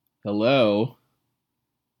Hello,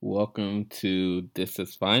 welcome to This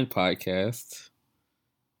Is Fine podcast.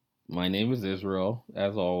 My name is Israel,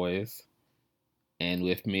 as always, and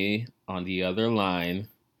with me on the other line,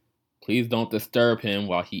 please don't disturb him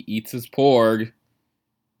while he eats his porg.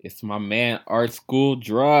 It's my man, Art School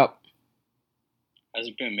Drop. How's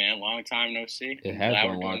it been, man? Long time no see. It I'm has glad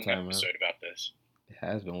been a we're long doing an time, man. episode about this. It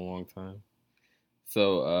has been a long time.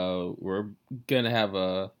 So, we're gonna have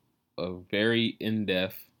a very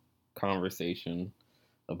in-depth conversation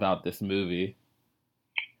about this movie.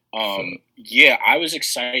 Yeah, I was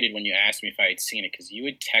excited when you asked me if I had seen it because you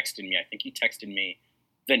had texted me. I think you texted me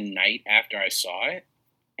the night after I saw it,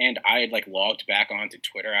 and I had logged back onto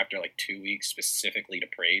Twitter after 2 weeks specifically to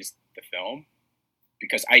praise the film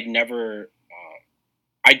because I'd never.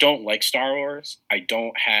 I don't like Star Wars. I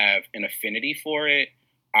don't have an affinity for it.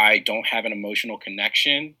 I don't have an emotional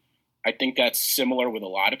connection. I think that's similar with a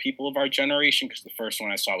lot of people of our generation because the first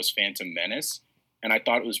one I saw was Phantom Menace, and I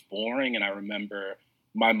thought it was boring. And I remember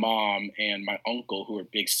my mom and my uncle, who were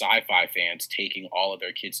big sci-fi fans, taking all of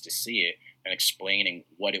their kids to see it and explaining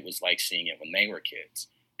what it was like seeing it when they were kids.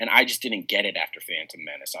 And I just didn't get it after Phantom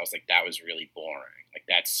Menace. I was like, that was really boring. Like,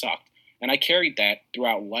 that sucked. And I carried that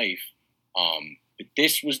throughout life. But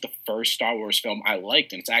this was the first Star Wars film I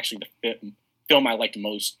liked, and it's actually the film I liked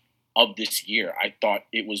most of this year. I thought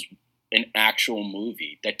it was an actual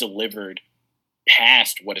movie that delivered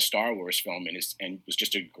past what a Star Wars film is and was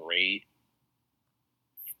just a great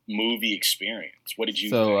movie experience. What did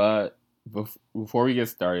you think? Before we get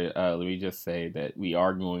started, let me just say that we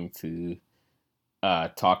are going to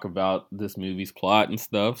talk about this movie's plot and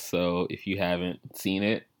stuff. So if you haven't seen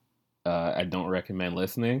it, I don't recommend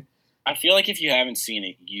listening. I feel like if you haven't seen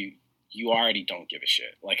it, you already don't give a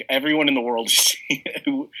shit. Like, everyone in the world has seen it.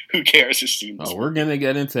 Who cares has seen this? We're gonna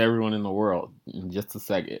get into everyone in the world in just a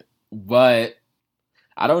second, but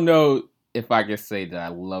I don't know if I can say that I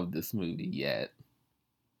love this movie yet.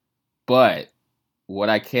 But what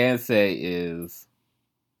I can say is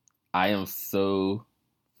I am so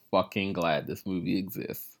fucking glad this movie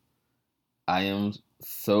exists. I am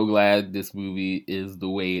so glad this movie is the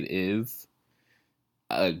way it is.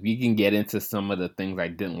 We can get into some of the things I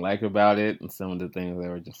didn't like about it and some of the things that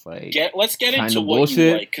were just like let's get into what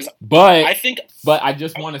bullshit. You like, but I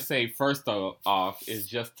just want to say first off is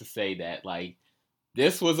just to say that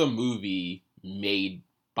this was a movie made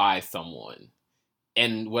by someone.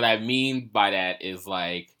 And what I mean by that is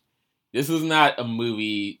this is not a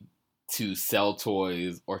movie to sell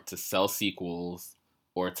toys or to sell sequels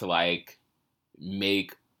or to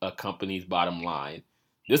make a company's bottom line.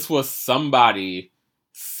 This was somebody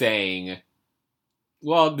saying,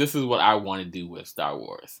 well, this is what I want to do with Star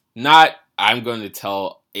Wars. Not, I'm going to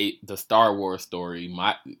tell the Star Wars story.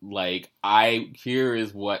 Here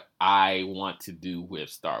is what I want to do with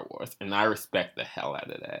Star Wars. And I respect the hell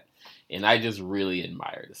out of that. And I just really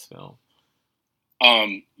admire this film.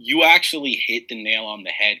 You actually hit the nail on the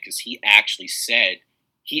head because he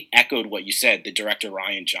echoed what you said, the director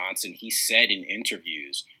Rian Johnson. He said in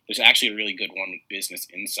interviews, there's actually a really good one with Business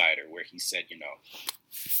Insider where he said,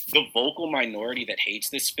 the vocal minority that hates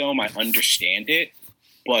this film, I understand it,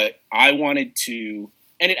 but I wanted to,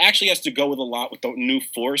 and it actually has to go with a lot with the new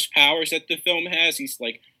force powers that the film has. He's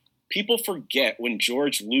like, people forget when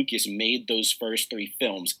George Lucas made those first 3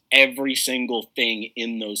 films, every single thing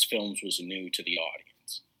in those films was new to the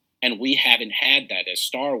audience. And we haven't had that as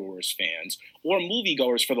Star Wars fans or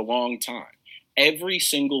moviegoers for the long time. Every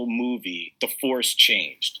single movie, the force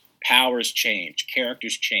changed, powers changed,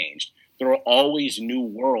 characters changed. There are always new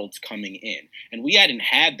worlds coming in. And we hadn't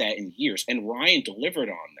had that in years. And Ryan delivered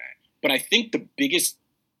on that. But I think the biggest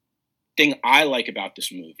thing I like about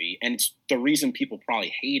this movie, and it's the reason people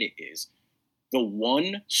probably hate it, is the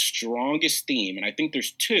one strongest theme, and I think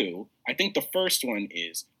there's 2. I think the first one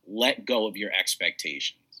is let go of your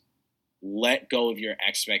expectations. Let go of your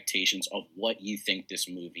expectations of what you think this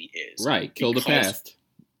movie is. Right, kill the past.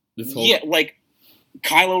 Yeah,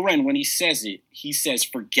 Kylo Ren, when he says it, he says,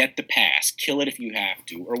 forget the past, kill it if you have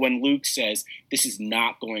to. Or when Luke says, this is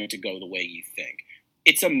not going to go the way you think.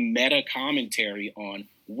 It's a meta commentary on,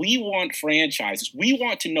 we want franchises. We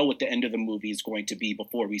want to know what the end of the movie is going to be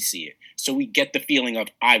before we see it. So we get the feeling of,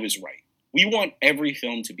 I was right. We want every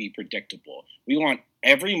film to be predictable. We want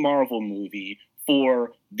every Marvel movie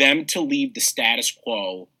for them to leave the status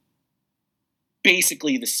quo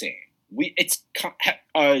basically the same.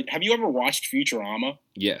 Have you ever watched Futurama?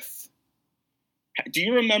 Yes. Do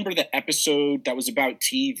you remember the episode that was about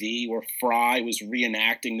TV where Fry was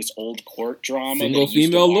reenacting this old court drama? Single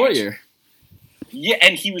female lawyer. Yeah,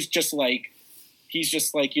 and he was just He's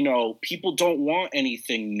just like, people don't want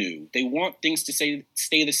anything new. They want things to stay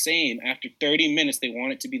the same. After 30 minutes, they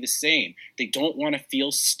want it to be the same. They don't want to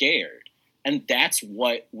feel scared. And that's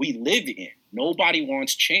what we live in. Nobody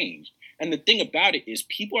wants change. And the thing about it is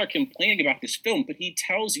people are complaining about this film, but he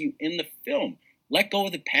tells you in the film, let go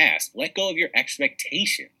of the past. Let go of your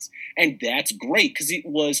expectations. And that's great because it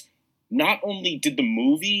was not only did the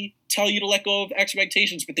movie tell you to let go of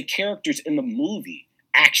expectations, but the characters in the movie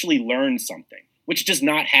actually learned something, which does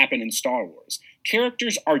not happen in Star Wars.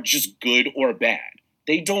 Characters are just good or bad.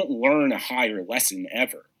 They don't learn a higher lesson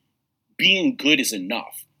ever. Being good is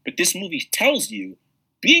enough. But this movie tells you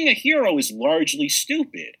being a hero is largely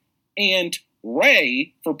stupid. And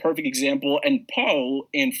Rey, for perfect example, and Poe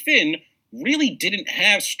and Finn really didn't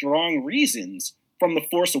have strong reasons from The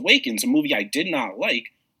Force Awakens, a movie I did not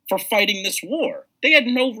like, for fighting this war. They had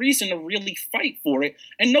no reason to really fight for it,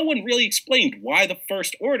 and no one really explained why the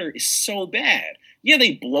First Order is so bad. Yeah,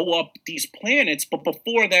 they blow up these planets, but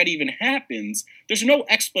before that even happens, there's no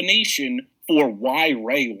explanation for why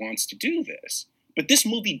Rey wants to do this. But this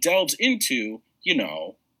movie delves into,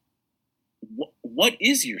 what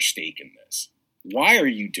is your stake in this? Why are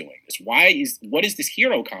you doing this? What is this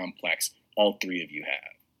hero complex all three of you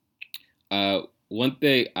have? One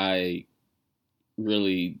thing I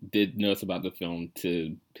really did notice about the film,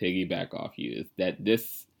 to piggyback off you, is that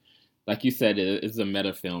this, like you said, it is a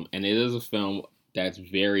meta film, and it is a film that's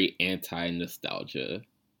very anti-nostalgia.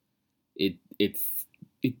 It's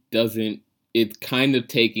kind of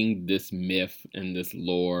taking this myth and this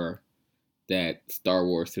lore that Star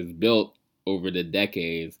Wars has built over the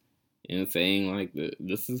decades and saying, like,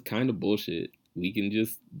 this is kind of bullshit. We can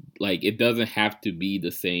just, like, it doesn't have to be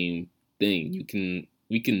the same thing.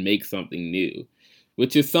 We can make something new,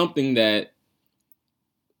 which is something that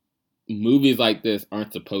movies like this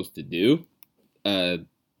aren't supposed to do.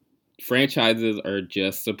 Franchises are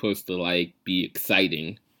just supposed to, like, be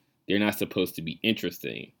exciting. They're not supposed to be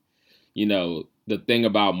interesting. The thing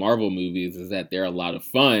about Marvel movies is that they're a lot of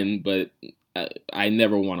fun, but I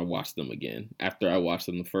never want to watch them again after I watched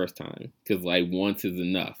them the first time, because, like, once is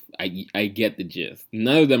enough. I get the gist.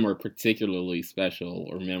 None of them are particularly special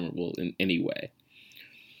or memorable in any way.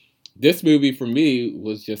 This movie, for me,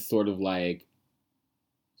 was just sort of like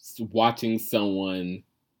watching someone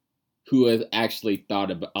who has actually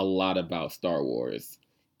thought a lot about Star Wars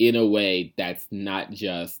in a way that's not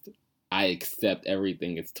just, I accept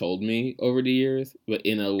everything it's told me over the years, but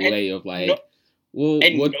in a way of like,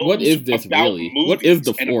 what is this really? What is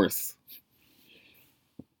the Force?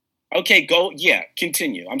 Okay,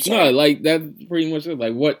 continue. I'm sorry. No, like, that's pretty much it.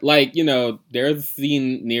 Like, what, like, there's a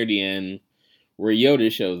scene near the end where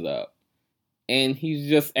Yoda shows up, and he's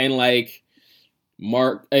just, and like,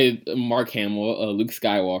 Mark Hamill, Luke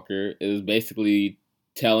Skywalker, is basically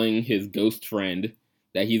telling his ghost friend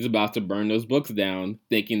that he's about to burn those books down,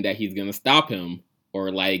 thinking that he's gonna stop him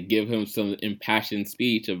or, like, give him some impassioned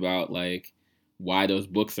speech about, like, why those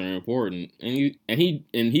books are important, and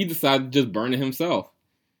he decided to just burn it himself,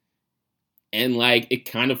 and, like, it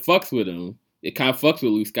kind of fucks with him. It kind of fucks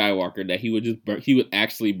with Luke Skywalker that he would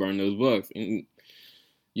actually burn those books, and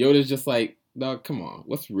Yoda's just like, no, come on,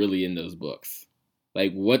 what's really in those books?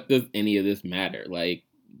 Like, what does any of this matter? Like,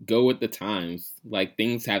 go with the times. Like,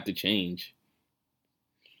 things have to change.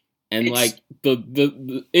 And like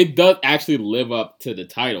it does actually live up to the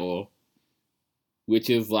title, which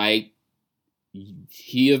is like,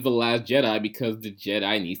 he is the last Jedi because the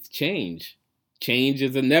Jedi needs to change. Change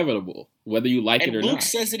is inevitable, whether you like it or not. And Luke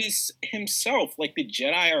says it is himself, like, the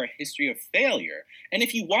Jedi are a history of failure. And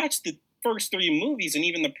if you watch the first three movies and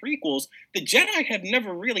even the prequels, the Jedi have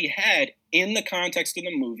never really had, in the context of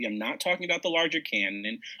the movie, I'm not talking about the larger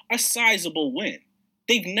canon, a sizable win.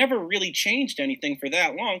 They've never really changed anything for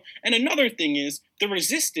that long. And another thing is, the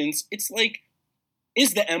Resistance, it's like,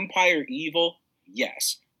 is the Empire evil?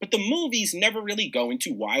 Yes. But the movies never really go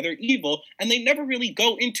into why they're evil, and they never really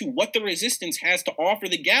go into what the Resistance has to offer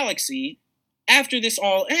the galaxy after this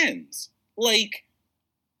all ends. Like,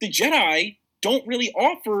 the Jedi don't really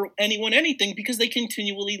offer anyone anything because they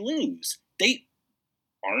continually lose. They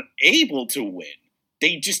aren't able to win.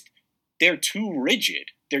 They're too rigid.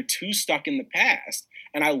 They're too stuck in the past.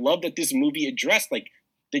 And I love that this movie addressed, like,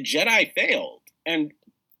 the Jedi failed. And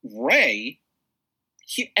Rey,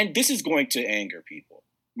 and this is going to anger people.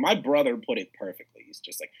 My brother put it perfectly. He's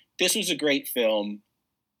just like, this was a great film.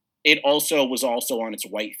 It also was on its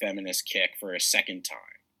white feminist kick for a second time,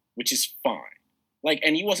 which is fine. Like,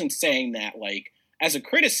 and he wasn't saying that, like, as a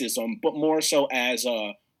criticism, but more so as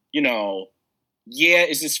a,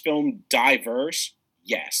 is this film diverse?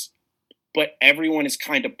 Yes. But everyone is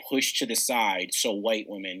kind of pushed to the side so white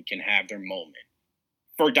women can have their moment.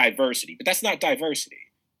 for diversity, but that's not diversity.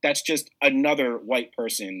 That's just another white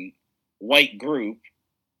person, white group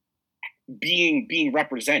being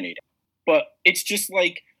represented. But it's just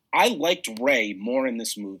like I liked Rey more in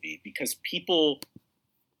this movie because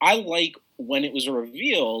I like when it was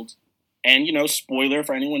revealed, and spoiler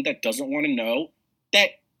for anyone that doesn't want to know, that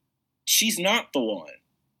she's not the one.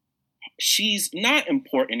 She's not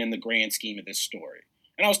important in the grand scheme of this story.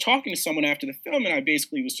 And I was talking to someone after the film, and I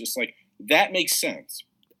basically was just like, that makes sense.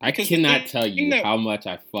 I cannot tell you how much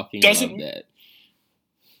I fucking loved that.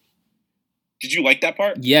 Did you like that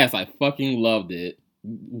part? Yes, I fucking loved it.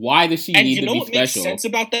 Why does she need to be special? And you know what makes sense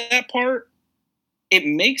about that part? It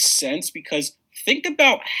makes sense because think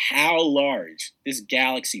about how large this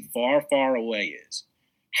galaxy far, far away is.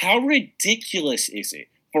 How ridiculous is it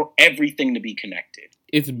for everything to be connected?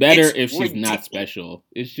 It's better if she's not special.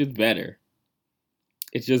 It's just better.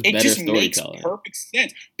 It's just better storytelling. It just makes perfect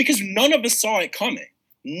sense because none of us saw it coming.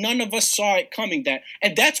 None of us saw it coming,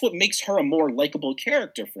 and that's what makes her a more likable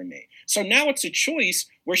character for me. So now it's a choice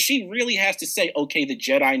where she really has to say, okay, the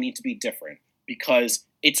Jedi need to be different because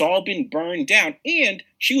it's all been burned down, and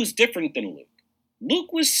she was different than Luke.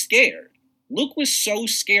 Luke was scared. Luke was so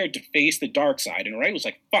scared to face the dark side, and Rey was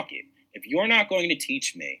like, fuck it. If you're not going to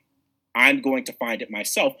teach me, I'm going to find it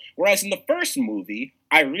myself. Whereas in the first movie,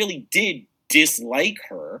 I really did dislike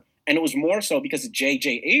her, and it was more so because of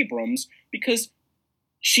J.J. Abrams, because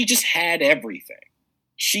she just had everything.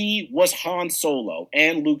 She was Han Solo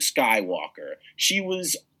and Luke Skywalker. She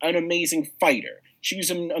was an amazing fighter. She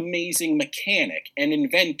was an amazing mechanic and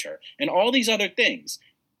inventor and all these other things.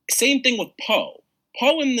 Same thing with Poe.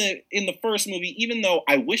 Poe in the first movie, even though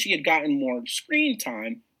I wish he had gotten more screen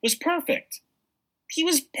time, was perfect. He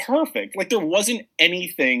was perfect. Like there wasn't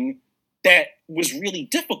anything that was really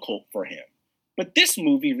difficult for him. But this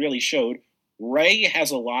movie really showed Rey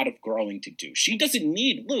has a lot of growing to do. She doesn't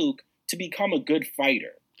need Luke to become a good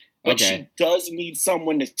fighter. But she does need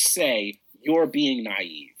someone to say, you're being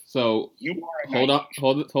naive. So you are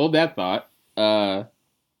hold that thought.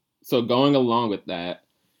 So going along with that,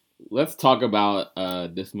 let's talk about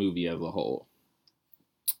this movie as a whole.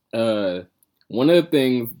 One of the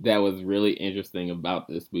things that was really interesting about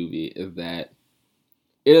this movie is that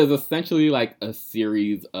it is essentially like a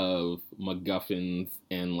series of MacGuffins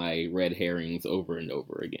and like red herrings over and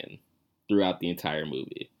over again throughout the entire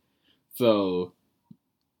movie. So,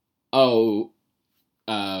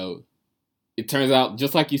 it turns out,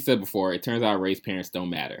 just like you said before, it turns out Rey's parents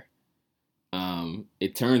don't matter.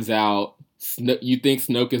 It turns out you think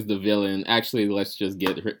Snoke is the villain. Actually, let's just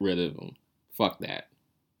get rid of him. Fuck that.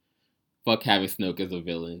 Fuck having Snoke as a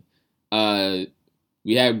villain.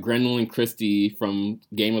 We have Gwendolyn Christie from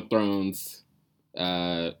Game of Thrones.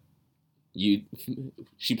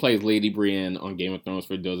 She plays Lady Brienne on Game of Thrones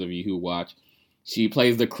for those of you who watch. She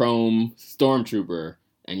plays the Chrome Stormtrooper,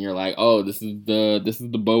 and you're like, oh, this is the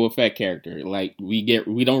Boba Fett character. Like we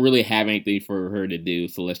don't really have anything for her to do,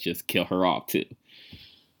 so let's just kill her off too.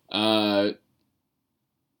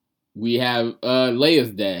 We have Leia's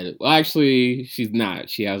dead. Well, actually, she's not.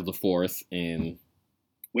 She has the Force, and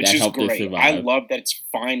which is great. I love that it's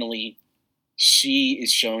finally she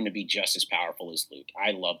is shown to be just as powerful as Luke.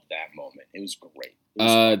 I loved that moment. It was great.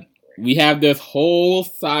 Great. We have this whole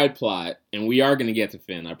side plot, and we are going to get to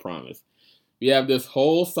Finn, I promise. We have this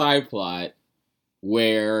whole side plot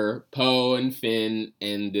where Poe and Finn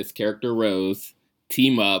and this character Rose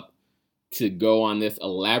team up to go on this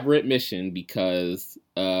elaborate mission because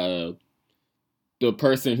the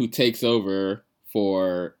person who takes over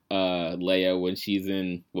for Leia when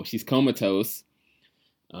she's comatose,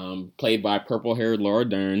 played by purple-haired Laura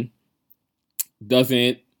Dern,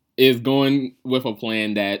 is going with a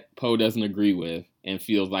plan that Poe doesn't agree with and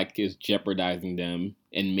feels like is jeopardizing them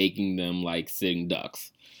and making them like sitting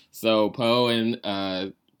ducks. So Poe and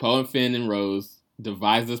Finn and Rose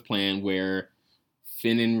devise this plan where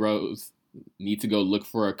Finn and Rose need to go look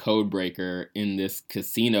for a code breaker in this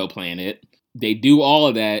casino planet. They do all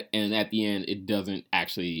of that, and at the end, it doesn't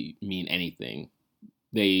actually mean anything.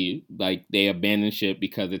 They abandon ship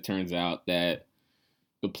because it turns out that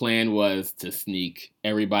the plan was to sneak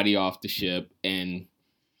everybody off the ship, and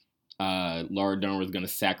Laura Dern was going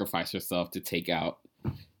to sacrifice herself to take out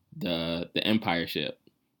the Empire ship.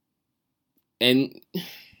 And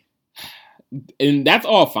that's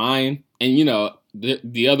all fine. And,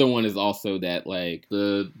 the other one is also that, like,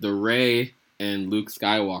 the Rey and Luke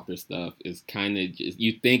Skywalker stuff is kind of just,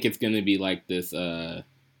 you think it's going to be like this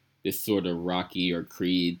sort of Rocky or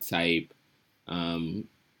Creed type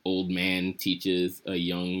old man teaches a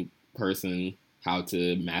young person how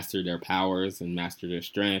to master their powers and master their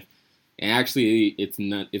strength. And actually, it's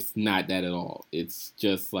not that at all. It's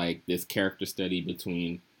just like this character study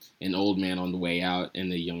between an old man on the way out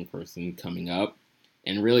and a young person coming up.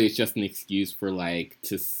 And really, it's just an excuse for like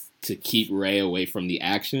to keep Rey away from the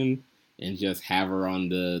action and just have her on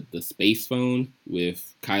the space phone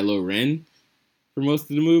with Kylo Ren for most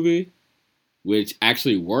of the movie, which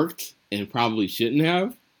actually worked and probably shouldn't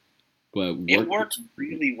have, but it worked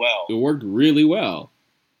really well. It worked really well,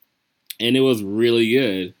 and it was really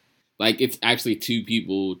good. Like, it's actually two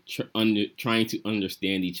people trying to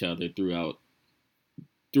understand each other throughout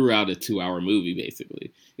a 2-hour movie.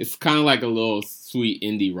 Basically, it's kind of like a little sweet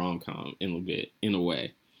indie rom-com in a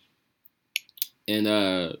way.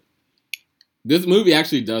 And this movie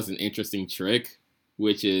actually does an interesting trick,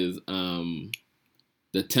 which is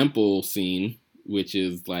the temple scene, which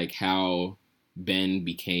is like how Ben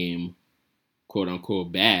became quote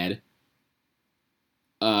unquote bad.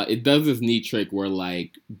 It does this neat trick where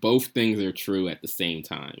like both things are true at the same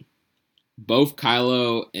time. Both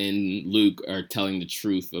Kylo and Luke are telling the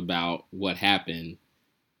truth about what happened,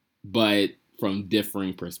 but from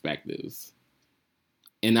differing perspectives.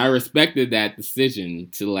 And I respected that decision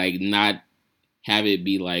to like not have it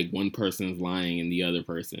be like one person's lying and the other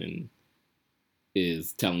person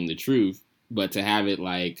is telling the truth, but to have it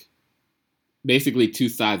like basically two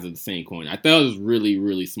sides of the same coin. I thought it was really,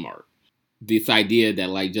 really smart. This idea that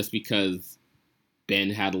like just because Ben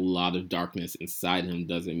had a lot of darkness inside him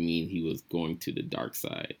doesn't mean he was going to the dark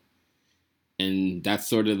side. And that's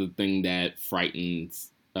sort of the thing that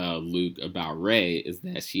frightens Luke about Rey, is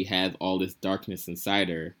that she has all this darkness inside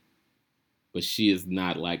her, but she is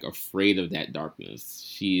not like afraid of that darkness.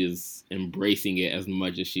 She is embracing it as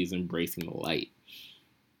much as she's embracing the light.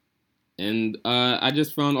 And I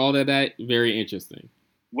just found all of that very interesting.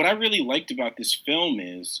 What I really liked about this film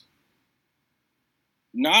is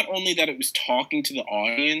not only that it was talking to the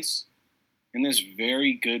audience in this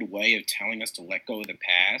very good way of telling us to let go of the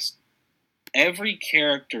past, every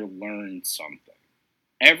character learned something.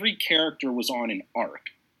 Every character was on an arc.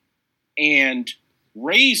 And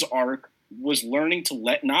Rey's arc was learning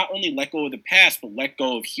to not only let go of the past, but let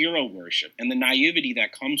go of hero worship and the naivety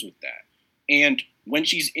that comes with that. And when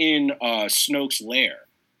she's in Snoke's lair,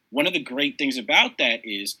 one of the great things about that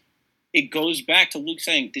is it goes back to Luke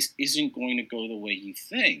saying, this isn't going to go the way you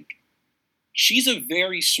think. She's a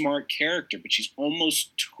very smart character, but she's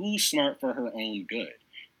almost too smart for her own good.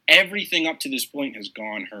 Everything up to this point has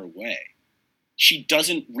gone her way. She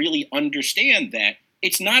doesn't really understand that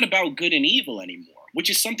it's not about good and evil anymore, which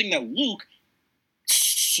is something that Luke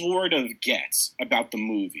sort of gets about the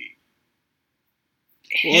movie.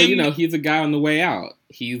 Well, you know, he's a guy on the way out.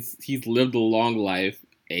 He's lived a long life,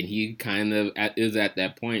 and he kind of is at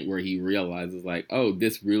that point where he realizes, like, oh,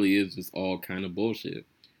 this really is just all kind of bullshit.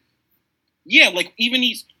 Yeah, like, even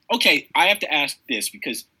he's... Okay, I have to ask this,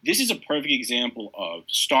 because this is a perfect example of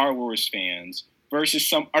Star Wars fans versus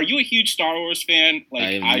some... Are you a huge Star Wars fan? Like,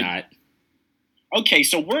 I am not. Okay,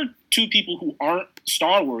 so we're two people who aren't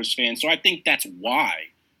Star Wars fans, so I think that's why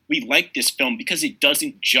we like this film, because it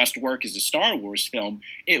doesn't just work as a Star Wars film.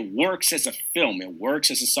 It works as a film. It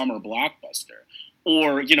works as a summer blockbuster.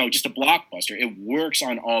 Or, you know, just a blockbuster. It works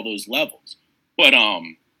on all those levels. But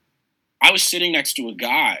I was sitting next to a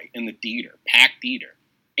guy in the theater, packed theater,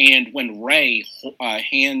 and when Rey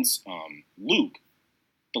hands Luke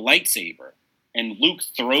the lightsaber, and Luke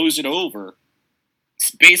throws it over,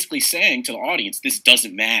 it's basically saying to the audience, this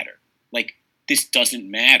doesn't matter. Like, this doesn't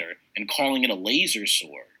matter, and calling it a laser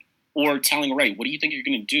sword. Or telling Rey, what do you think you're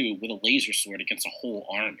going to do with a laser sword against a whole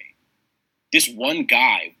army? This one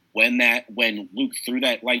guy, when Luke threw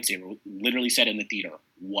that lightsaber, literally said in the theater,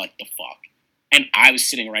 what the fuck? And I was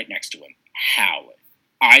sitting right next to him, howling.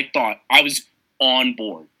 I thought I was on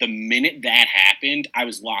board. The minute that happened, I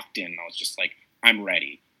was locked in. I was just like, I'm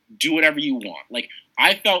ready. Do whatever you want. Like,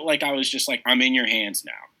 I felt like I was just like, I'm in your hands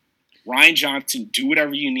now. Rian Johnson, do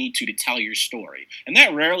whatever you need to tell your story. And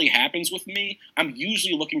that rarely happens with me. I'm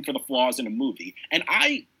usually looking for the flaws in a movie. And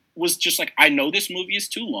I was just like, I know this movie is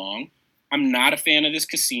too long. I'm not a fan of this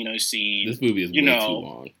casino scene. This movie is way too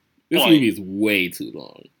long. This movie is way too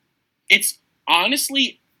long. It's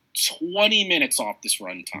honestly 20 minutes off this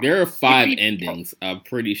runtime. There are 5 endings, I'm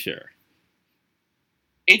pretty sure.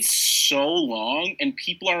 It's so long, and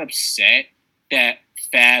people are upset that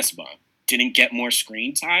Phasma didn't get more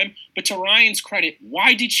screen time. But to Ryan's credit,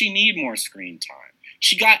 why did she need more screen time?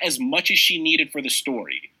 She got as much as she needed for the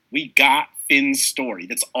story. We got Finn's story.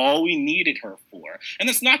 That's all we needed her for. And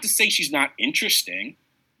that's not to say she's not interesting,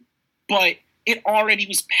 but it already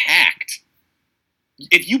was packed.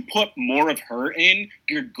 if you put more of her in,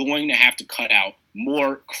 you're going to have to cut out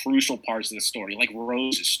more crucial parts of the story, like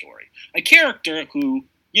Rose's story. A character who,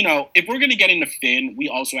 if we're going to get into Finn, we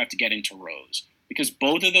also have to get into Rose. Because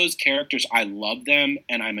both of those characters, I love them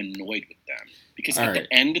and I'm annoyed with them. Because at the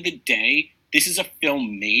end of the day, this is a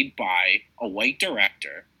film made by a white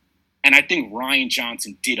director. And I think Rian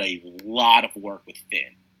Johnson did a lot of work with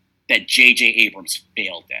Finn that J.J. Abrams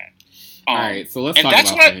failed at. All right, so let's talk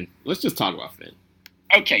about Finn. Let's just talk about Finn.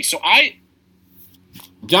 Okay, so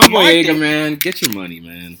John Boyega, man, get your money,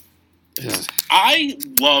 man. I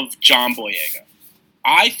love John Boyega.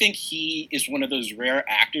 I think he is one of those rare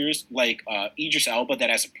actors like Idris Elba that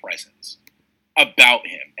has a presence about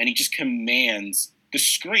him, and he just commands the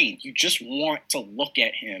screen. You just want to look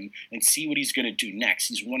at him and see what he's going to do next.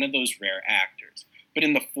 He's one of those rare actors. But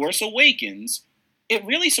in The Force Awakens, it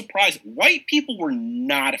really surprised. White people were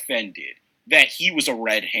not offended that he was a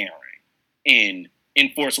red herring in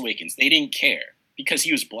Force Awakens. They didn't care because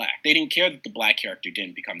he was black. They didn't care that the black character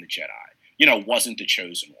didn't become the Jedi, wasn't the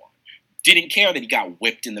chosen one. Didn't care that he got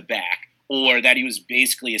whipped in the back or that he was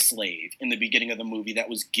basically a slave in the beginning of the movie that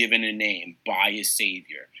was given a name by his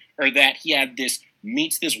savior, or that he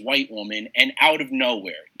meets this white woman and out of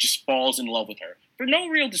nowhere just falls in love with her for no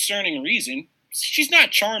real discerning reason. She's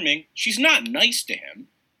not charming. She's not nice to him.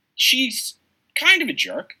 She's kind of a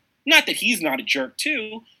jerk. Not that he's not a jerk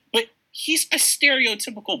too, but he's a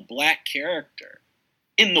stereotypical black character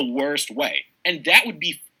in the worst way. And that would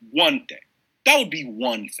be one thing. That would be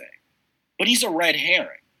one thing. But he's a red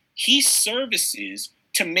herring. He services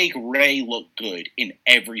to make Rey look good in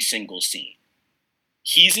every single scene.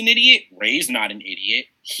 He's an idiot. Rey's not an idiot.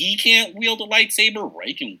 He can't wield a lightsaber.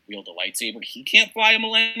 Rey can wield a lightsaber. He can't fly a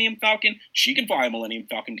Millennium Falcon. She can fly a Millennium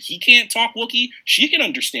Falcon. He can't talk Wookiee. She can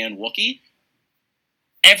understand Wookiee.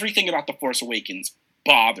 Everything about The Force Awakens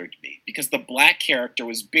bothered me because the black character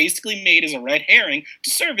was basically made as a red herring to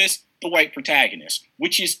service the white protagonist,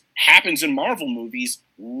 which happens in Marvel movies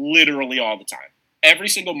literally all the time. Every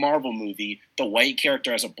single Marvel movie, the white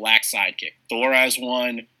character has a black sidekick. Thor has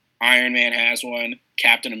one, Iron Man has one,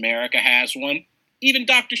 Captain America has one, even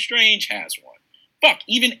Doctor Strange has one. Fuck,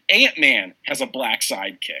 even Ant-Man has a black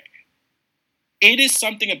sidekick. It is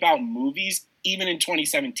something about movies, even in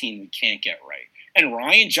 2017, we can't get right. And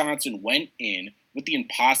Rian Johnson went in with the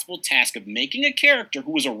impossible task of making a character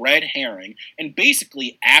who was a red herring, and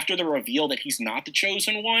basically, after the reveal that he's not the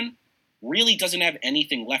chosen one, really doesn't have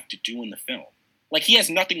anything left to do in the film. Like, he has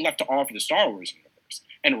nothing left to offer the Star Wars universe.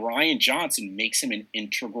 And Rian Johnson makes him an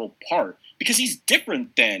integral part, because he's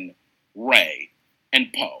different than Rey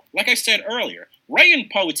and Poe. Like I said earlier, Rey and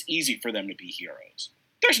Poe, it's easy for them to be heroes.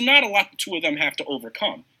 There's not a lot the two of them have to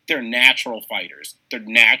overcome. They're natural fighters. They're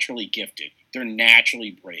naturally gifted. They're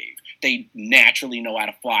naturally brave. They naturally know how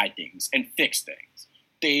to fly things and fix things.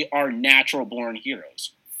 They are natural-born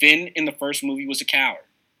heroes. Finn in the first movie was a coward,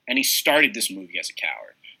 and he started this movie as a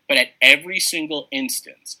coward. But at every single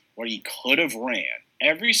instance where he could have ran,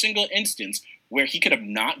 every single instance where he could have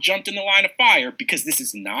not jumped in the line of fire because this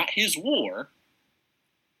is not his war,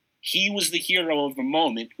 he was the hero of the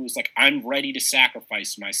moment who was like, I'm ready to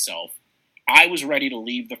sacrifice myself. I was ready to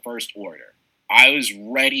leave the First Order. I was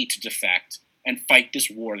ready to defect and fight this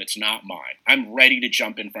war that's not mine. I'm ready to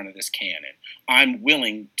jump in front of this cannon. I'm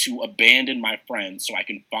willing to abandon my friends so I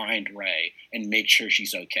can find Rey and make sure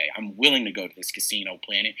she's okay. I'm willing to go to this casino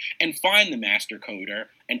planet and find the master coder,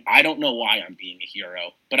 and I don't know why I'm being a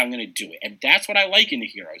hero, but I'm going to do it. And that's what I like in a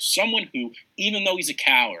hero. Someone who, even though he's a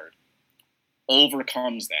coward,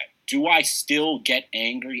 overcomes that. Do I still get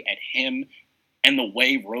angry at him and the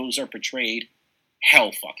way Rose are portrayed?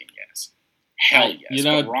 Hell fucking yes. Hell yes. You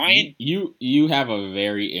know, but Ryan, you have a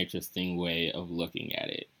very interesting way of looking at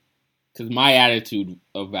it. Because my attitude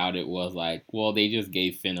about it was like, well, they just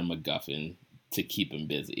gave Finn a MacGuffin to keep him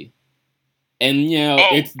busy. And,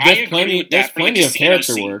 there's plenty of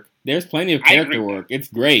character work. There's plenty of character work. It's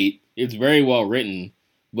great. It's very well written.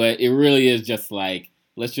 But it really is just like,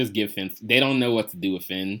 let's just give Finn... They don't know what to do with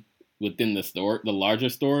Finn within the larger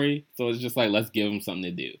story. So it's just like, let's give him something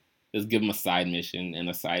to do. Let's give him a side mission and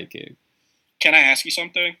a sidekick. Can I ask you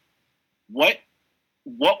something? What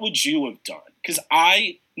would you have done? Because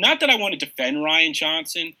not that I want to defend Rian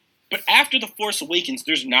Johnson, but after The Force Awakens,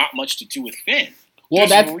 there's not much to do with Finn. Well,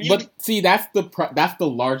 that's the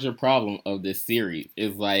larger problem of this series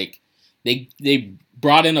is like they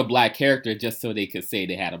brought in a black character just so they could say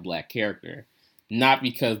they had a black character, not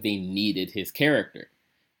because they needed his character,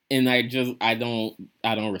 and I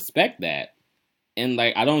don't respect that. And,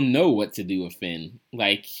 like, I don't know what to do with Finn.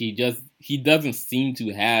 Like, he doesn't seem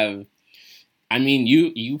to have... I mean,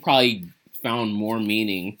 you probably found more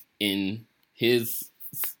meaning in his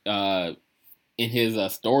uh, in his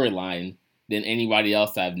storyline than anybody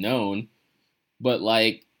else I've known. But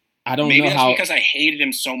like, I don't Maybe know that's how. because I hated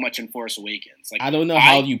him so much in Force Awakens. Like, I don't know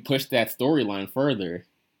how you push that storyline further.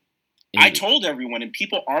 I told everyone, and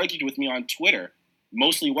people argued with me on Twitter,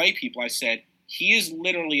 mostly white people. I said, he is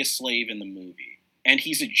literally a slave in the movie, and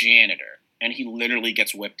he's a janitor, and he literally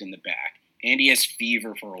gets whipped in the back, and he has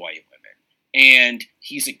fever for white women, and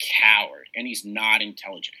he's a coward, and he's not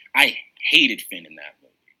intelligent. I hated Finn in that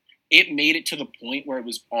movie. It made it to the point where it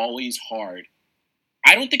was always hard.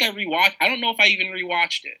 I don't think I don't know if I even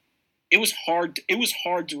rewatched it. It was hard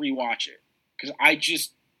to rewatch it because I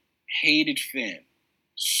just hated Finn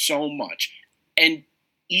so much. And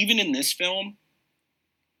even in this film,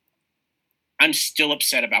 I'm still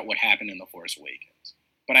upset about what happened in The Force Awakens.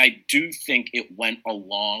 But I do think it went a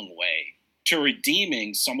long way to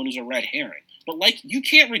redeeming someone who's a red herring. But like, you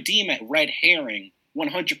can't redeem a red herring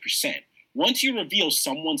 100%. Once you reveal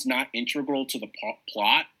someone's not integral to the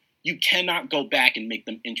plot, you cannot go back and make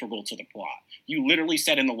them integral to the plot. You literally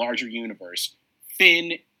said in the larger universe,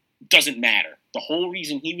 Finn doesn't matter. The whole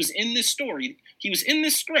reason he was in this story, he was in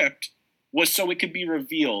this script, was so it could be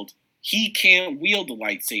revealed he can't wield the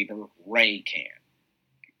lightsaber, Rey can.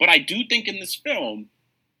 But I do think in this film,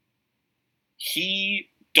 he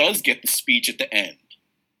does get the speech at the end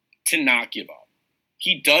to not give up.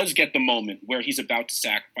 He does get the moment where he's about to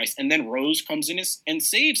sacrifice, and then Rose comes in and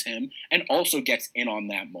saves him and also gets in on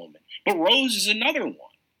that moment. But Rose is another one.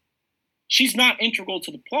 She's not integral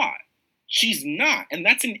to the plot. She's not, and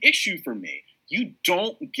that's an issue for me. You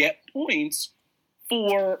don't get points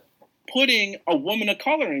for putting a woman of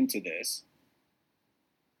color into this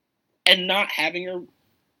and not having her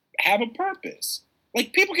have a purpose.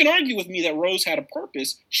 Like, people can argue with me that Rose had a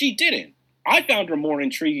purpose. She didn't. I found her more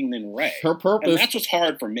intriguing than Rey. Her purpose, and that's what's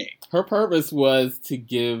hard for me. Her purpose was to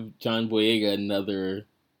give John Boyega another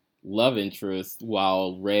love interest,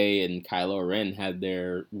 while Rey and Kylo Ren had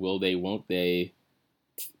their will they, won't they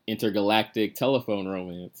intergalactic telephone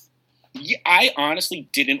romance. Yeah, I honestly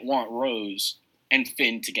didn't want Rose and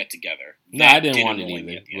Finn to get together. No, I didn't want it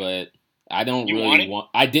either, but I don't really want.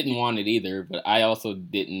 I didn't want it either, but I also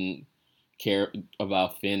didn't care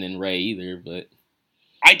about Finn and Rey either. But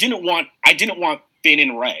I didn't want Finn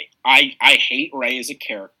and Rey. I hate Rey as a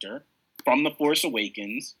character from The Force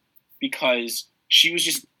Awakens because she was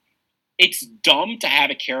just. It's dumb to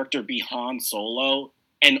have a character be Han Solo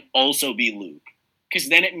and also be Luke, because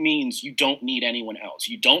then it means you don't need anyone else.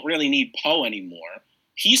 You don't really need Poe anymore.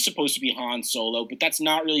 He's supposed to be Han Solo, but that's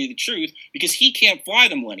not really the truth because he can't fly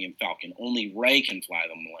the Millennium Falcon. Only Rey can fly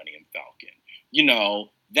the Millennium Falcon. You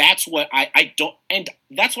know, that's what I don't, and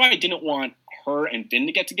that's why I didn't want her and Finn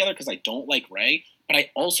to get together, because I don't like Rey, but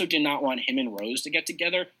I also did not want him and Rose to get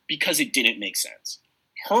together because it didn't make sense.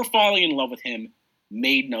 Her falling in love with him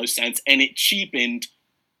made no sense, and it cheapened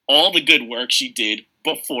all the good work she did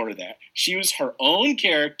before that. She was her own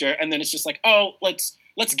character, and then it's just like, oh, let's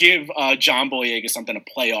give John Boyega something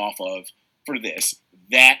to play off of for this.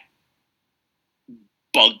 That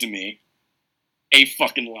bugged me a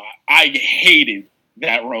fucking lot. I hated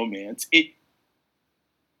that romance.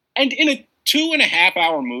 And in a 2.5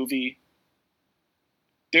 hour movie,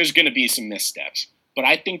 there's going to be some missteps. But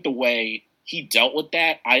I think the way he dealt with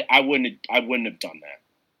that, I wouldn't have done that.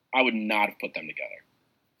 I would not have put them together.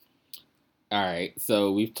 All right,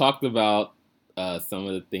 so we've talked about some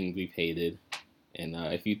of the things we've hated, and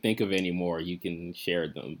if you think of any more, you can share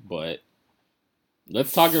them. But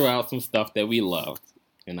let's talk about some stuff that we loved,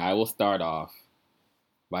 and I will start off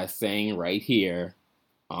by saying right here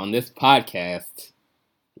on this podcast,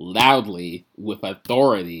 loudly, with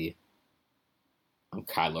authority, I'm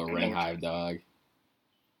Kylo Ren Hive, dog.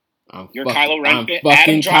 You're Kylo Ren. I'm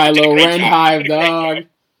fucking Kylo Ren Hive, dog.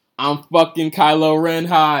 I'm fucking Kylo Ren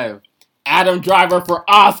Hive. Adam Driver for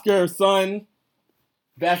Oscar, son.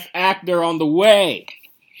 Best actor on the way.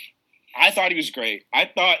 I thought he was great.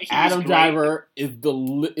 Adam Driver is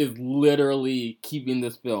literally keeping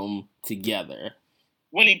this film together.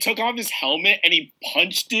 When he took off his helmet and he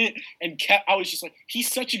punched it and I was just like,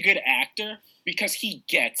 he's such a good actor because he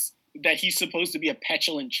gets that he's supposed to be a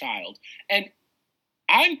petulant child. And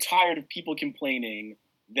I'm tired of people complaining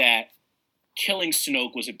that killing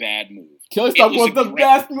Snoke was a bad move. Killing Snoke was the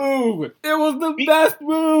best move. It was the best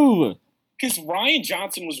move. Because Rian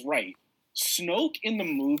Johnson was right. Snoke in the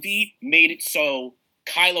movie made it so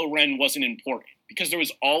Kylo Ren wasn't important because there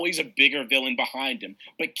was always a bigger villain behind him.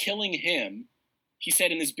 But killing him, he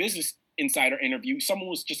said in his Business Insider interview, someone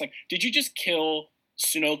was just like, did you just kill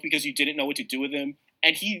Snoke because you didn't know what to do with him?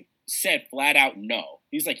 And he said flat out no.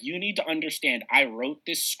 He's like, you need to understand, I wrote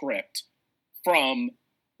this script from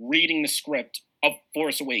reading the script of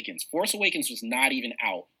Force Awakens. Force Awakens was not even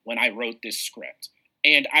out when I wrote this script.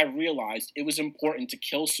 And I realized it was important to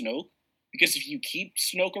kill Snoke because if you keep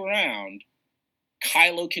Snoke around,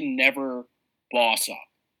 Kylo can never boss up.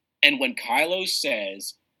 And when Kylo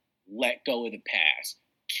says, let go of the past,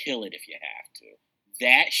 kill it if you have to,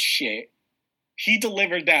 that shit, he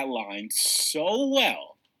delivered that line so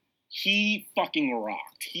well. He fucking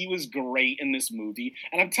rocked. He was great in this movie.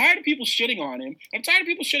 And I'm tired of people shitting on him. I'm tired of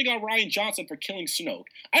people shitting on Rian Johnson for killing Snoke.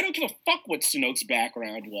 I don't give a fuck what Snoke's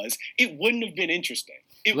background was. It wouldn't have been interesting.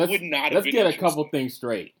 It would not have been interesting. Let's get a couple things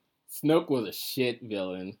straight. Snoke was a shit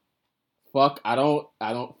villain. Fuck, I don't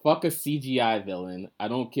fuck a CGI villain. I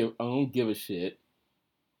don't give a shit.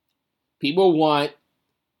 People want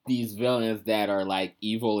these villains that are like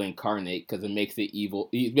evil incarnate because it makes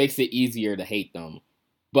it easier to hate them.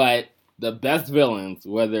 But the best villains,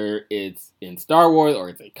 whether it's in Star Wars or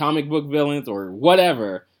it's in comic book villains or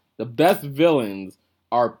whatever, the best villains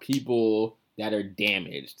are people that are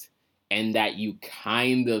damaged and that you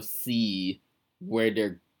kind of see where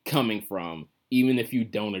they're coming from, even if you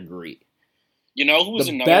don't agree. You know who's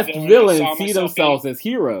the another best villains see themselves as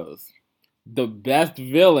heroes. The best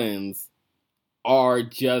villains are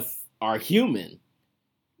human.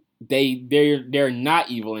 They're not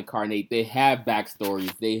evil incarnate. They have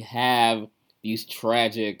backstories. They have these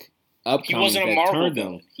tragic upcomes. He wasn't a Marvel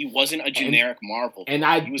villain. He wasn't a generic Marvel villain.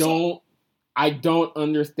 And I don't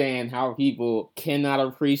understand how people cannot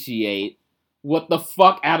appreciate what the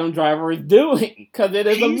fuck Adam Driver is doing, because it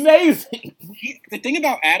is amazing. The thing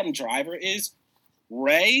about Adam Driver is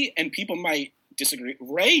Rey, and people might disagree,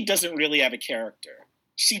 Rey doesn't really have a character.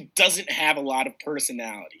 She doesn't have a lot of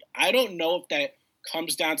personality. I don't know if that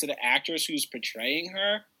comes down to the actress who's portraying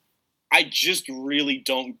her. I just really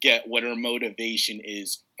don't get what her motivation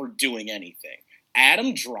is for doing anything.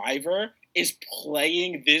 Adam Driver is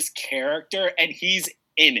playing this character, and he's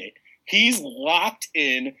in it. He's locked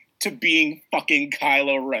in to being fucking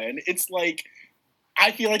Kylo Ren. It's like,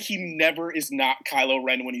 I feel like he never is not Kylo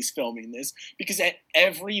Ren when he's filming this, because at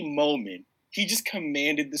every moment, he just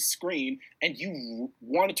commanded the screen, and you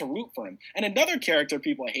wanted to root for him. And another character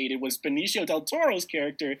people hated was Benicio del Toro's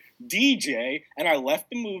character, DJ, and I left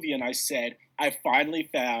the movie and I said, I finally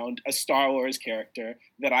found a Star Wars character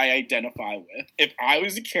that I identify with. If I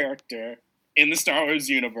was a character in the Star Wars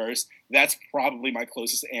universe, that's probably my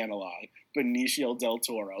closest analog, Benicio del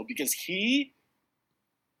Toro, because he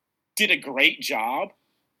did a great job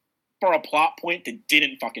for a plot point that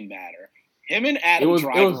didn't fucking matter. Him and Adam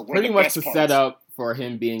Driver it was pretty much the parts. setup for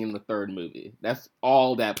him being in the third movie. That's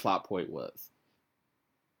all that plot point was.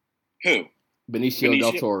 Who? Benicio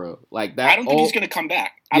del Toro. Like that. I don't think he's going to come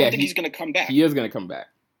back. I don't think he's going to come back. He is going to come back.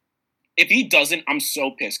 If he doesn't, I'm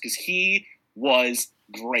so pissed because he was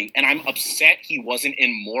great. And I'm upset he wasn't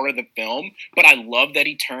in more of the film, but I love that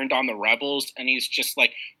he turned on the rebels and he's just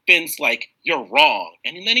like, Finn's like, you're wrong.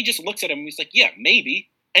 And then he just looks at him and he's like, yeah, maybe.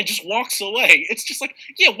 And just walks away. It's just like,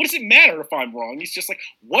 yeah, what does it matter if I'm wrong? He's just like,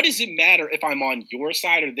 what does it matter if I'm on your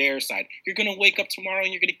side or their side? You're going to wake up tomorrow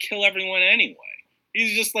and you're going to kill everyone anyway.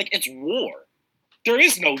 He's just like, it's war. There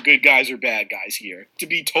is no good guys or bad guys here, to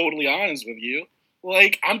be totally honest with you.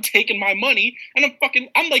 Like, I'm taking my money and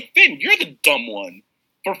I'm like, Finn, you're the dumb one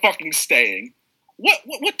for fucking staying.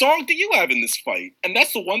 What dog do you have in this fight? And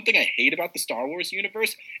that's the one thing I hate about the Star Wars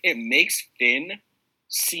universe. It makes Finn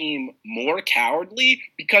seem more cowardly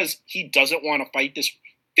because he doesn't want to fight this.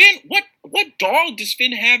 Finn, what dog does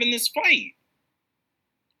Finn have in this fight?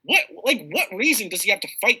 What reason does he have to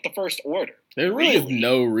fight the First Order? There really is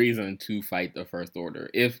no reason to fight the First Order.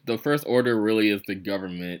 If the First Order really is the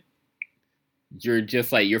government, you're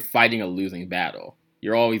just like, you're fighting a losing battle.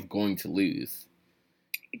 You're always going to lose.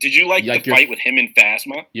 Did you like the fight with him and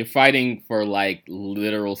Phasma? You're fighting for like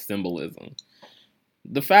literal symbolism.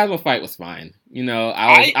 The Phasma fight was fine. You know,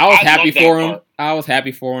 I was happy for him. Part. I was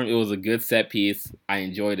happy for him. It was a good set piece. I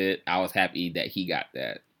enjoyed it. I was happy that he got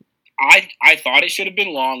that. I thought it should have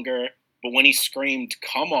been longer, but when he screamed,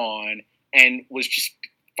 come on, and was just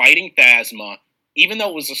fighting Phasma, even though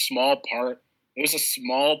it was a small part,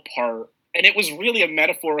 and it was really a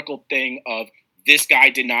metaphorical thing of, this guy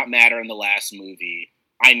did not matter in the last movie.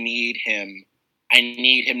 I need him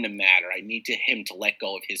to matter. I need him to let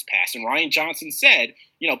go of his past. And Rian Johnson said,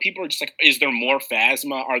 you know, people are just like, is there more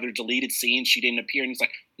Phasma? Are there deleted scenes? She didn't appear. And he's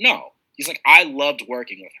like, no. He's like, I loved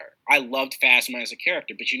working with her. I loved Phasma as a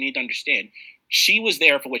character, but you need to understand, she was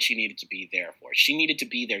there for what she needed to be there for. She needed to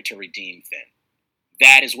be there to redeem Finn.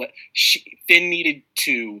 That is what Finn needed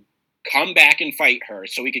to come back and fight her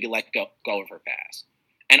so he could let go of her past.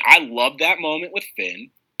 And I love that moment with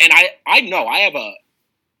Finn. And I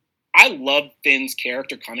love Finn's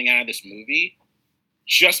character coming out of this movie.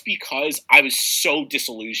 just because I was so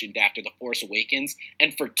disillusioned after The Force Awakens,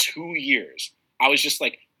 and for 2 years, I was just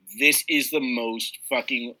like, this is the most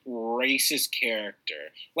fucking racist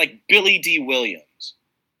character. Like, Billy D. Williams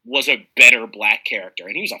was a better black character,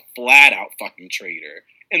 and he was a flat-out fucking traitor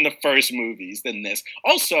in the first movies than this.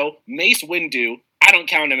 Also, Mace Windu, I don't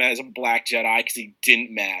count him as a black Jedi because he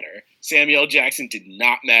didn't matter. Samuel L. Jackson did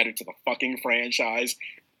not matter to the fucking franchise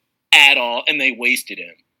at all, and they wasted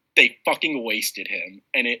him. They fucking wasted him,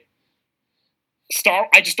 and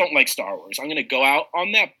I just don't like Star Wars. I'm gonna go out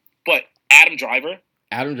on that, but Adam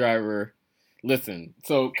Driver, listen.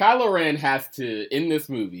 So Kylo Ren has to, in this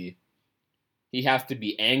movie, he has to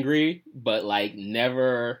be angry, but like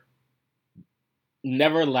never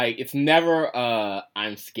like, it's never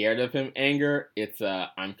I'm scared of him anger. It's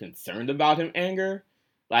I'm concerned about him anger.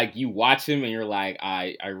 Like, you watch him and you're like,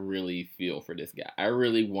 I really feel for this guy. I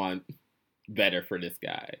really want better for this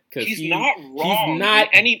guy, because he's not wrong. He's not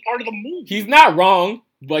in any part of the movie. He's not wrong,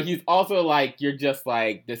 but he's also like, you're just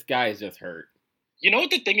like, this guy is just hurt. You know what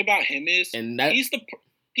the thing about him is? And that, he's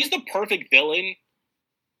the perfect villain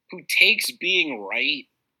who takes being right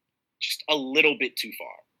just a little bit too far.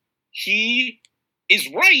 He is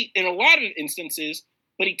right in a lot of instances,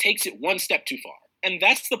 but he takes it one step too far, and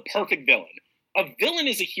that's the perfect villain. A villain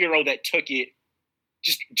is a hero that took it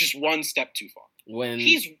just one step too far. When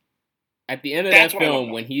he's at the end of that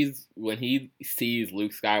film, when he sees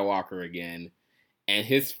Luke Skywalker again, and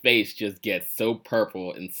his face just gets so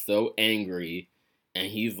purple and so angry, and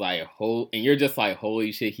he's like, and you're just like,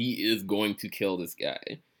 holy shit, he is going to kill this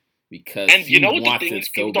guy, because and you know what the thing is,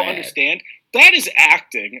 people don't understand? That is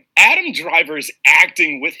acting. Adam Driver is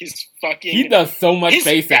acting with his fucking. He does so much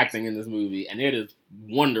face acting in this movie, and it is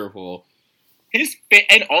wonderful.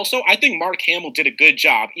 And also, I think Mark Hamill did a good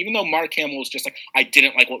job, even though Mark Hamill was just like, I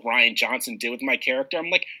didn't like what Rian Johnson did with my character. I'm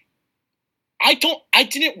like, I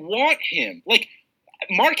didn't want him. Like,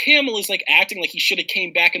 Mark Hamill is like acting like he should have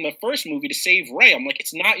came back in the first movie to save Rey. I'm like,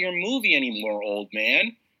 it's not your movie anymore, old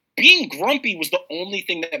man. Being grumpy was the only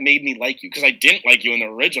thing that made me like you, because I didn't like you in the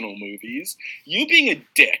original movies. You being a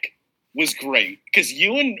dick was great, because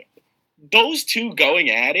you and those two going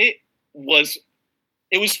at it was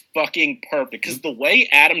fucking perfect, because the way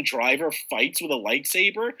Adam Driver fights with a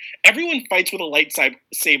lightsaber, everyone fights with a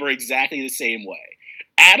lightsaber exactly the same way.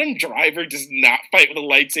 Adam Driver does not fight with a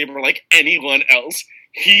lightsaber like anyone else.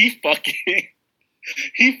 He fucking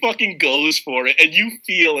goes for it, and you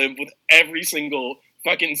feel him with every single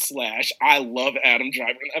fucking slash. I love Adam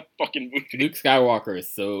Driver in that fucking movie. Luke Skywalker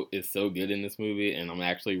is so good in this movie, and I'm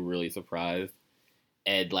actually really surprised.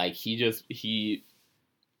 And like,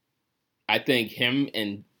 I think him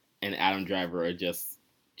and Adam Driver are just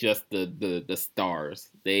the stars.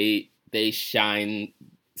 They shine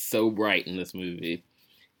so bright in this movie,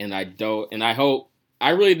 and I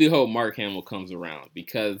really do hope Mark Hamill comes around,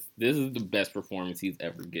 because this is the best performance he's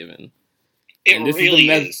ever given. It really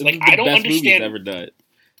is. Like, I don't understand. Ever done.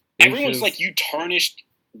 Everyone's like, you tarnished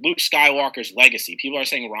Luke Skywalker's legacy. People are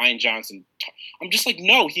saying Rian Johnson. I'm just like,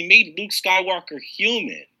 no, he made Luke Skywalker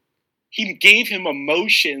human. He gave him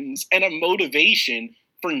emotions and a motivation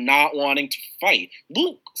for not wanting to fight.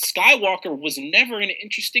 Luke Skywalker was never an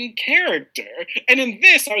interesting character. And in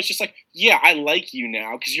this, I was just like, yeah, I like you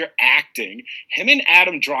now because you're acting. Him and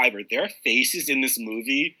Adam Driver, their faces in this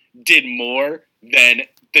movie did more than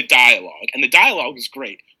the dialogue. And the dialogue was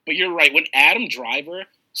great. But you're right, when Adam Driver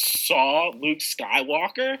saw Luke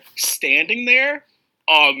Skywalker standing there,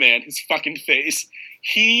 oh man, his fucking face.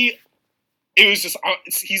 It was just,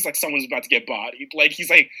 he's like someone's about to get bodied. Like, he's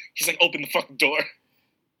like, open the fucking door.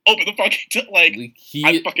 Open the fucking door. Like,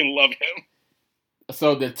 I fucking love him.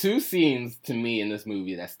 So the two scenes to me in this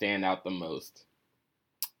movie that stand out the most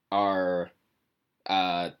are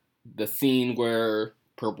the scene where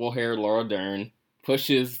purple-haired Laura Dern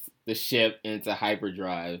pushes the ship into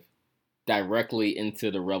hyperdrive directly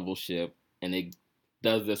into the rebel ship, and it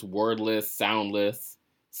does this wordless, soundless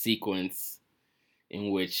sequence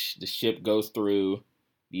in which the ship goes through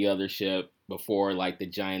the other ship before like the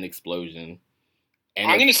giant explosion. And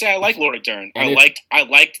I'm gonna say I like Laura Dern. I liked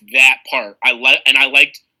that part. I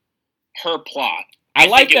liked her plot. I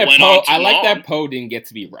like that Poe didn't get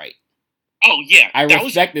to be right. Oh yeah, I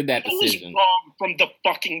respected that That decision. was wrong from the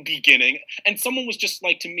fucking beginning. And someone was just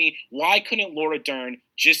like to me, why couldn't Laura Dern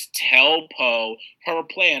just tell Poe her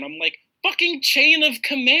plan? I'm like, fucking chain of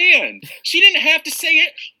command. She didn't have to say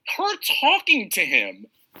it. Her talking to him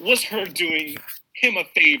was her doing him a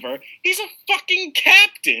favor. He's a fucking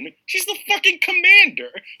captain. She's the fucking commander.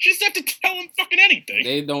 She doesn't have to tell him fucking anything.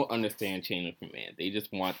 They don't understand chain of command. They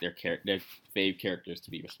just want their fave characters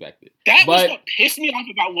to be respected. That was what pissed me off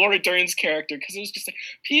about Laura Dern's character, because it was just like,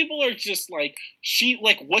 people are just like,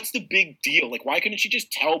 what's the big deal? Like, why couldn't she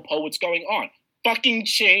just tell Poe what's going on? Fucking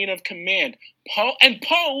chain of command.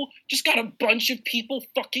 Poe just got a bunch of people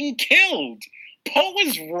fucking killed. Poe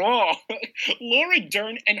was wrong. Laura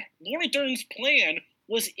Dern's plan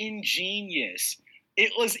was ingenious.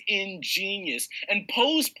 It was ingenious. And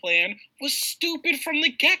Poe's plan was stupid from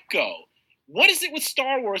the get-go. What is it with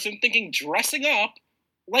Star Wars and thinking dressing up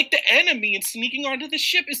like the enemy and sneaking onto the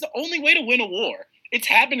ship is the only way to win a war? It's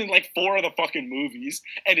happened in like 4 of the fucking movies,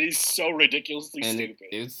 and it is so ridiculously stupid.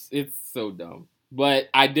 It's so dumb. But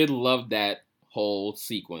I did love that whole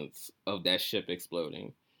sequence of that ship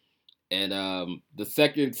exploding. And the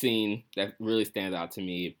second scene that really stands out to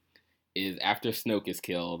me is after Snoke is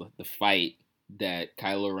killed, the fight that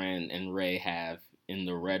Kylo Ren and Rey have in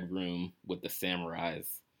the Red Room with the samurais.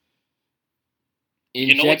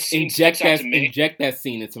 Inject that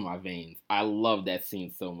scene into my veins. I love that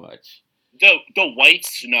scene so much. The white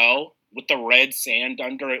snow with the red sand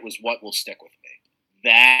under it was what will stick with me.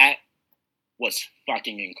 That was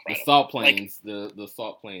fucking incredible. The salt plains, the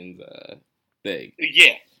salt plains thing.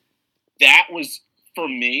 Yeah. That was, for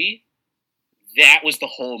me, that was the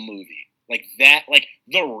whole movie. Like,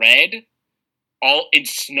 the red, all in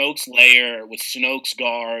Snoke's lair, with Snoke's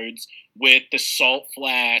guards, with the salt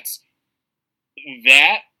flats,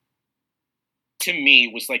 that, to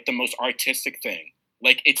me, was, like, the most artistic thing.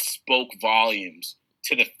 Like, it spoke volumes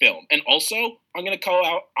to the film. And also, I'm going to call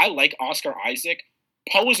out, I like Oscar Isaac.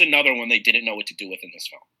 Poe was another one they didn't know what to do with in this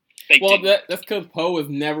film. That's because Poe was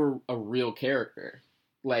never a real character.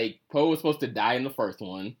 Like, Poe was supposed to die in the first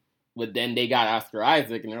one, but then they got Oscar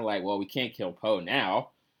Isaac, and they're like, well, we can't kill Poe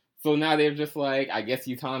now. So now they're just like, I guess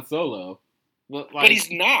he's Han Solo. But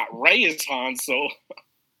he's not. Rey is Han Solo.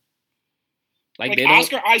 Like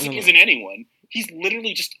Oscar Isaac isn't anyone. He's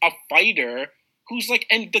literally just a fighter who's like,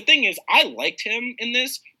 and the thing is, I liked him in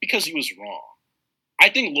this because he was wrong. I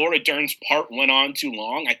think Laura Dern's part went on too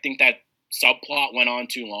long. I think that subplot went on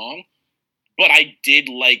too long. But I did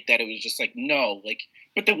like that it was just like, no, like...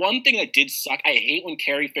 But the one thing that did suck, I hate when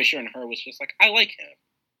Carrie Fisher and her was just like, I like him.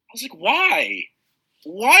 I was like, why?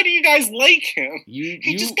 Why do you guys like him?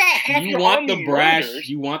 He just got half your army murdered.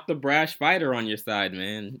 You want the brash fighter on your side,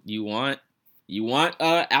 man. You want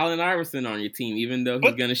Allen Iverson on your team, even though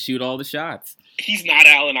he's gonna shoot all the shots. He's not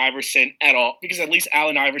Allen Iverson at all, because at least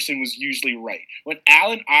Allen Iverson was usually right. When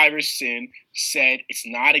Allen Iverson said it's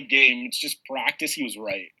not a game, it's just practice, he was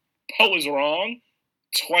right. Poe was wrong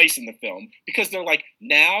twice in the film, because they're like,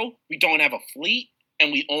 now we don't have a fleet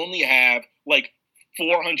and we only have like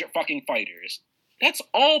 400 fucking fighters. That's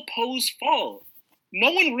all Poe's fault.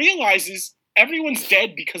 No one realizes everyone's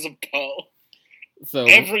dead because of Poe. So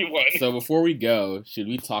everyone. So before we go, should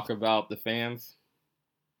we talk about the fans?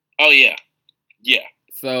 Oh yeah.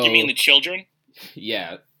 So you mean the children?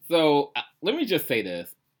 Yeah. So let me just say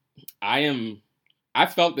this. I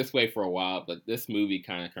felt this way for a while, but this movie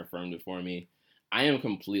kind of confirmed it for me. I am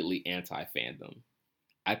completely anti-fandom.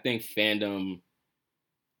 I think fandom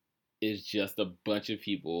is just a bunch of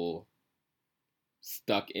people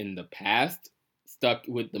stuck in the past, stuck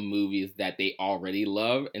with the movies that they already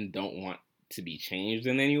love and don't want to be changed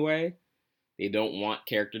in any way. They don't want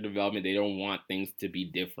character development. They don't want things to be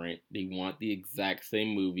different. They want the exact same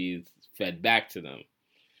movies fed back to them,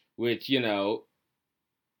 which, you know,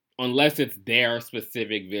 unless it's their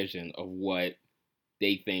specific vision of what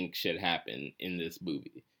they think should happen in this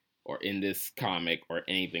movie or in this comic or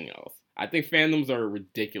anything else. I think fandoms are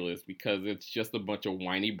ridiculous because it's just a bunch of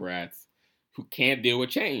whiny brats who can't deal with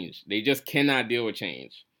change. They just cannot deal with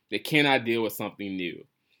change. They cannot deal with something new.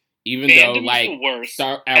 Even though, like,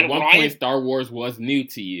 at one point, Star Wars was new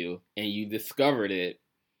to you and you discovered it,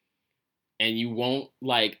 and you won't,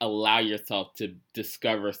 like, allow yourself to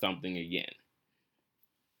discover something again.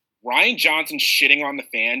 Rian Johnson shitting on the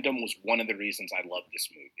fandom was one of the reasons I loved this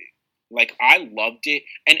movie. Like, I loved it,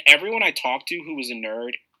 and everyone I talked to who was a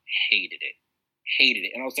nerd hated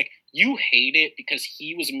it. And I was like, you hate it because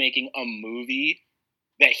he was making a movie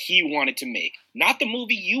that he wanted to make, not the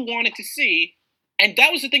movie you wanted to see. And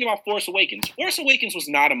that was the thing about Force Awakens. Force Awakens was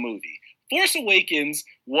not a movie. Force Awakens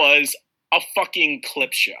was a fucking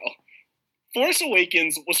clip show. Force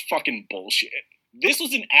Awakens was fucking bullshit. This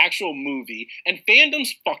was an actual movie, and fandoms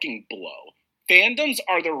fucking blow. Fandoms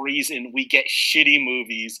are the reason we get shitty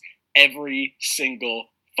movies every single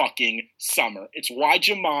fucking summer. It's why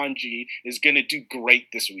Jumanji is going to do great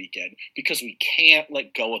this weekend, because we can't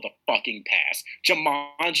let go of the fucking past.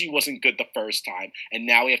 Jumanji wasn't good the first time, and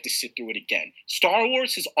now we have to sit through it again. Star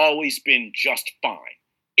Wars has always been just fine.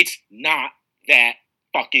 It's not that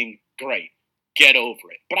fucking great. Get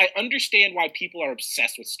over it. But I understand why people are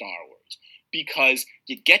obsessed with Star Wars, because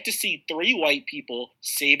you get to see 3 white people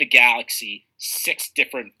save a galaxy 6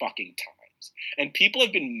 different fucking times. And people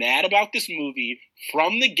have been mad about this movie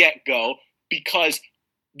from the get-go because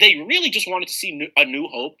they really just wanted to see A New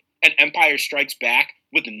Hope and Empire Strikes Back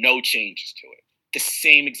with no changes to it. The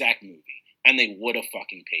same exact movie. And they would have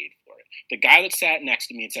fucking paid for it. The guy that sat next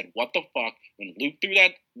to me and said, "What the fuck?" when Luke threw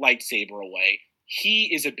that lightsaber away,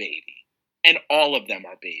 he is a baby. And all of them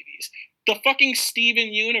are babies. The fucking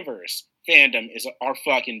Steven Universe fandom are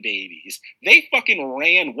fucking babies. They fucking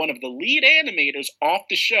ran one of the lead animators off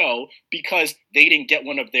the show because they didn't get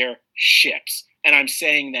one of their ships. And I'm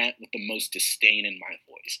saying that with the most disdain in my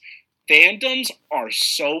voice. Fandoms are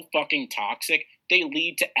so fucking toxic, they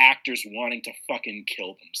lead to actors wanting to fucking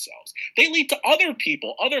kill themselves. They lead to other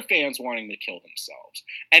people, other fans wanting to kill themselves.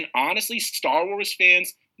 And honestly, Star Wars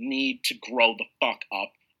fans need to grow the fuck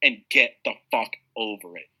up and get the fuck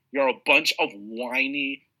over it. You're a bunch of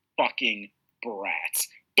whiny fucking brats.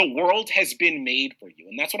 The world has been made for you,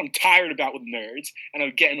 and that's what I'm tired about with nerds, and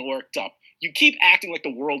I'm getting worked up. You keep acting like the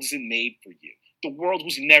world isn't made for you. The world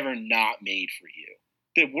was never not made for you.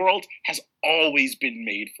 The world has always been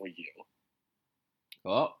made for you.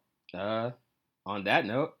 Well, on that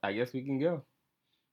note, I guess we can go.